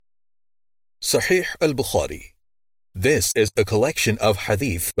Sahih al-Bukhārī. This is a collection of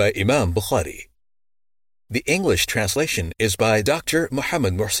hadith by Imam Bukhari. The English translation is by Dr.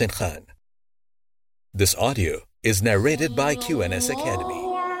 Muhsin Khan. This audio is narrated by QNS Academy.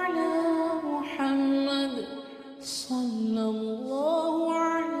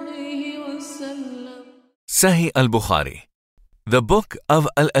 Sahih al-Bukhārī, the book of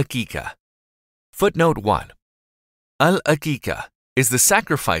al-Aqiqa. Footnote 1. Al-Aqiqa is the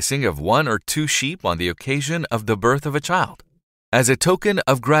sacrificing of one or two sheep on the occasion of the birth of a child, as a token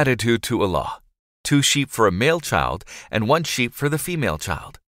of gratitude to Allah, 2 sheep for a male child and 1 sheep for the female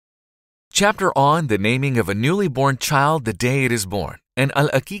child. Chapter on the naming of a newly born child the day it is born, and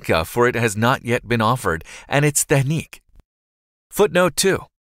al-Aqiqa for it has not yet been offered, and its tahniq. Footnote 2.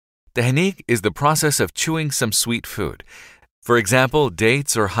 Tahniq is the process of chewing some sweet food, for example,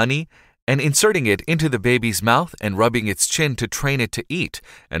 dates or honey, and inserting it into the baby's mouth and rubbing its chin to train it to eat,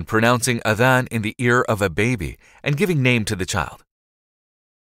 and pronouncing adhan in the ear of a baby, and giving name to the child.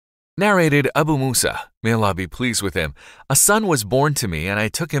 Narrated Abu Musa, may Allah be pleased with him, a son was born to me, and I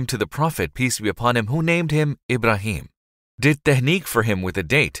took him to the Prophet, peace be upon him, who named him Ibrahim, did tahniq for him with a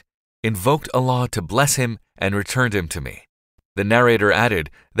date, invoked Allah to bless him, and returned him to me. The narrator added,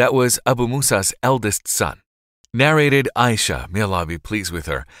 that was Abu Musa's eldest son. Narrated Aisha, may Allah be pleased with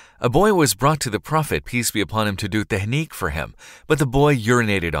her, a boy was brought to the Prophet, peace be upon him, to do tahniq for him, but the boy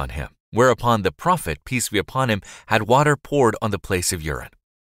urinated on him, whereupon the Prophet, peace be upon him, had water poured on the place of urine.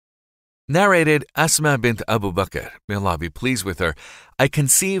 Narrated Asma bint Abu Bakr, may Allah be pleased with her, I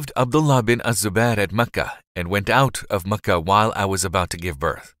conceived Abdullāh bin az-Zubair at Mecca, and went out of Mecca while I was about to give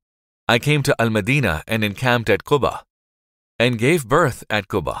birth. I came to Al-Madinah and encamped at Quba, and gave birth at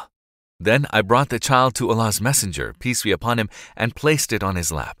Quba. Then I brought the child to Allah's Messenger, peace be upon him, and placed it on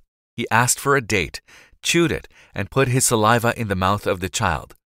his lap. He asked for a date, chewed it, and put his saliva in the mouth of the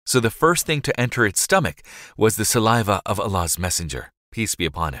child. So the first thing to enter its stomach was the saliva of Allah's Messenger, peace be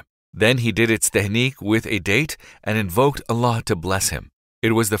upon him. Then he did its tahniq with a date and invoked Allah to bless him.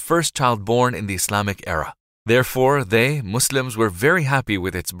 It was the first child born in the Islamic era. Therefore, they, Muslims, were very happy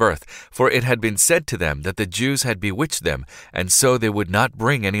with its birth, for it had been said to them that the Jews had bewitched them, and so they would not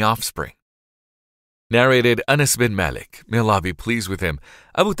bring any offspring. Narrated Anas bin Malik, may Allah be pleased with him,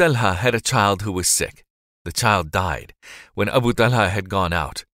 Abu Talha had a child who was sick. The child died when Abu Talha had gone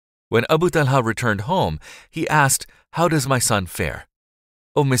out. When Abu Talha returned home, he asked, how does my son fare?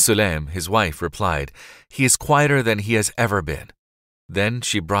 Sulaim, his wife, replied, he is quieter than he has ever been. Then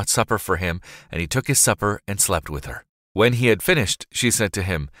she brought supper for him, and he took his supper and slept with her. When he had finished, she said to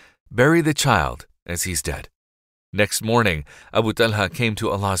him, bury the child, as he's dead. Next morning, Abu Talha came to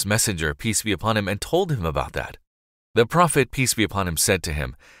Allah's Messenger, peace be upon him, and told him about that. The Prophet, peace be upon him, said to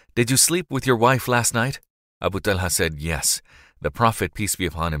him, did you sleep with your wife last night? Abu Talha said, yes. The Prophet, peace be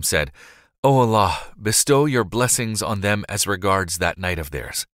upon him, said, O Allah, bestow your blessings on them as regards that night of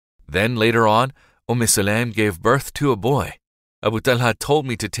theirs. Then later on, Sulaim gave birth to a boy. Abu Talha told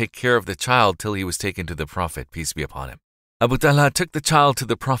me to take care of the child till he was taken to the Prophet, peace be upon him. Abu Talha took the child to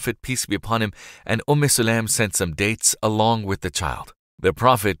the Prophet, peace be upon him, and Sulaim sent some dates along with the child. The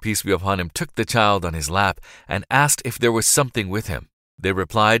Prophet, peace be upon him, took the child on his lap and asked if there was something with him. They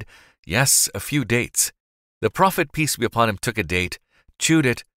replied, yes, a few dates. The Prophet, peace be upon him, took a date, chewed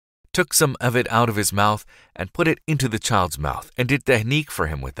it, took some of it out of his mouth, and put it into the child's mouth, and did tahniq for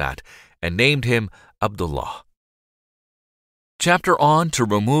him with that, and named him Abdullāh. Chapter on to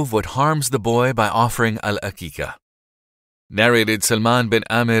remove what harms the boy by offering al-Aqiqa. Narrated Salman bin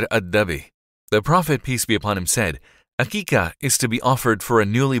Amir ad-Dabi. The Prophet, peace be upon him, said, Aqiqa is to be offered for a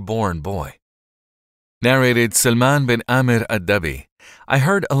newly born boy. Narrated Salman bin Amir ad-Dabi. I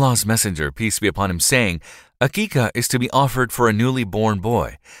heard Allah's Messenger, peace be upon him, saying, Aqiqa is to be offered for a newly born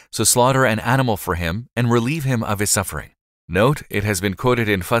boy, so slaughter an animal for him and relieve him of his suffering. Note, it has been quoted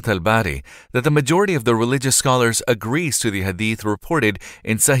in Fath al-Bari that the majority of the religious scholars agrees to the hadith reported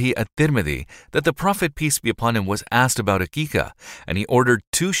in Sahih at-Tirmidhi that the Prophet, peace be upon him, was asked about Aqiqa, and he ordered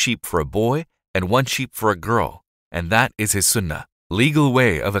 2 sheep for a boy and 1 sheep for a girl, and that is his sunnah, legal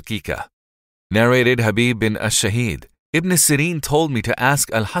way of Aqiqa. Narrated Habib bin Ash-Shahid. Ibn Sirin told me to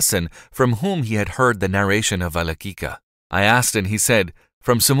ask Al-Hasan from whom he had heard the narration of al-Aqiqa. I asked, and he said,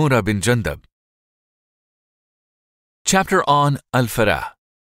 from Samura bin Jundab. Chapter on Al-Farā.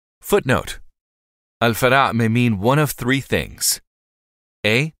 Footnote. Al-Farā may mean one of 3 things.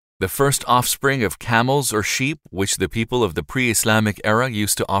 A. The first offspring of camels or sheep which the people of the pre-Islamic era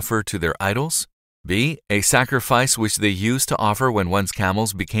used to offer to their idols. B. A sacrifice which they used to offer when one's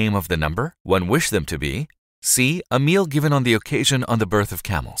camels became of the number one wished them to be. C. A meal given on the occasion on the birth of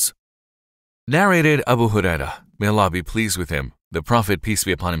camels. Narrated Abu Hurairah, may Allah be pleased with him, the Prophet, peace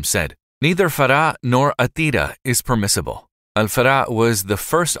be upon him, said, Neither farā nor atira is permissible. Al-farā was the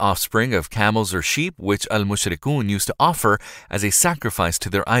first offspring of camels or sheep which al-mushrikun used to offer as a sacrifice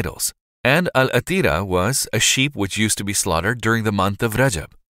to their idols. And al-atira was a sheep which used to be slaughtered during the month of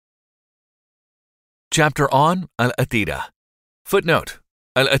Rajab. Chapter on al-atira. Footnote: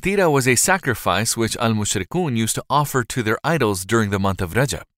 Al-atira was a sacrifice which al-mushrikun used to offer to their idols during the month of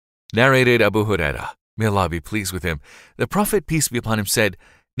Rajab. Narrated Abu Hurairah, may Allah be pleased with him, the Prophet, peace be upon him, said,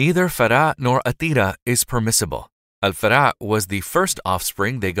 "Neither farā nor atira is permissible." Al-farā was the first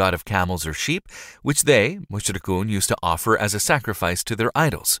offspring they got of camels or sheep, which they, mushrikun, used to offer as a sacrifice to their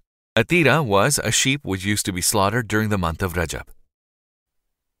idols. Atira was a sheep which used to be slaughtered during the month of Rajab.